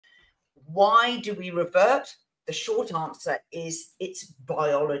Why do we revert? The short answer is it's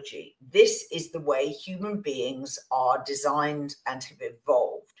biology. This is the way human beings are designed and have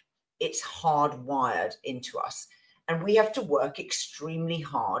evolved. It's hardwired into us. And we have to work extremely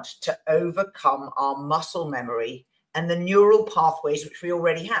hard to overcome our muscle memory and the neural pathways which we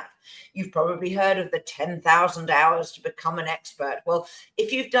already have. You've probably heard of the 10,000 hours to become an expert. Well,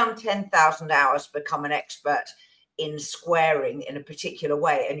 if you've done 10,000 hours to become an expert in squaring in a particular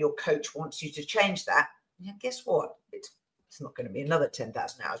way and your coach wants you to change that, guess what? It's not going to be another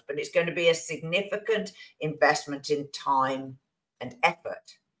 10,000 hours, but it's going to be a significant investment in time and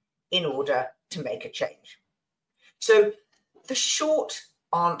effort in order to make a change. So the short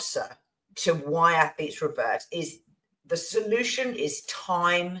answer to why athletes revert is the solution is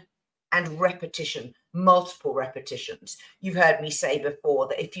time and repetition, multiple repetitions. You've heard me say before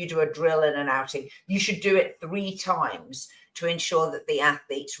that if you do a drill in an outing, you should do it 3 times to ensure that the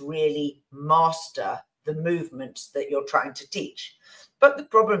athletes really master the movements that you're trying to teach. But the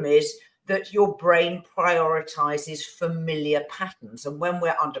problem is that your brain prioritizes familiar patterns. And when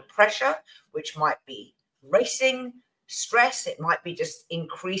we're under pressure, which might be racing, stress, it might be just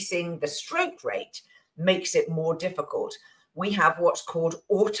increasing the stroke rate, makes it more difficult. We have what's called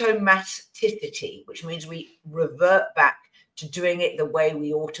automaticity, which means we revert back to doing it the way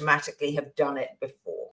we automatically have done it before.